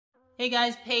Hey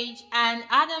guys, Paige and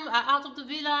Adam are out of the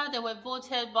villa. They were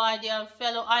voted by their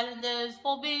fellow islanders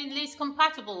for being least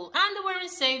compatible and they weren't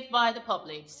saved by the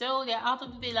public. So they're out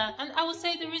of the villa, and I would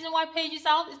say the reason why Paige is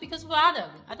out is because of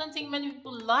Adam. I don't think many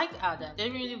people like Adam.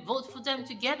 They really vote for them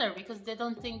together because they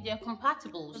don't think they're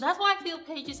compatible. So that's why I feel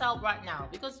Paige is out right now,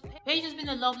 because Paige has been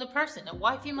a lovely person, a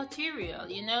wifey material,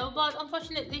 you know, but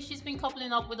unfortunately she's been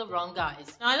coupling up with the wrong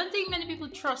guys. Now I don't think many people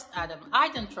trust Adam. I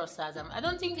don't trust Adam. I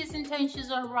don't think his intentions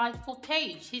are right for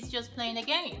Paige. He's just playing a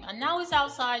game, and now he's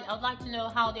outside. I would like to know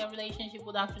how their relationship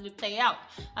would actually play out.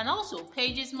 And also,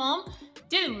 Paige's mom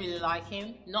didn't really like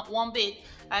him, not one bit,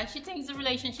 and she thinks the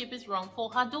relationship is wrong for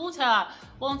her daughter.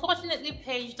 Well, unfortunately,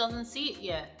 Paige doesn't see it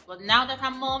yet. But now that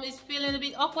her mom is feeling a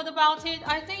bit awkward about it,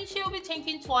 I think she'll be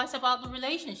thinking twice about the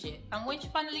relationship. And when she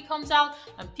finally comes out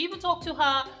and people talk to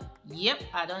her, yep,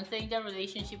 I don't think their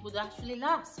relationship would actually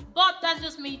last. But that's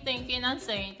just me thinking and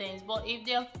saying things. But if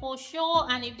they're for sure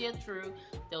and if they're true,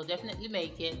 they'll definitely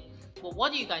make it. But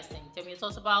what do you guys think? Tell me your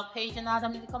thoughts about Paige and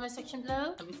Adam in the comment section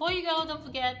below. And before you go, don't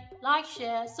forget, like,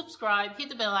 share, subscribe, hit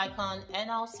the bell icon, and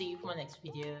I'll see you for my next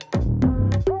video.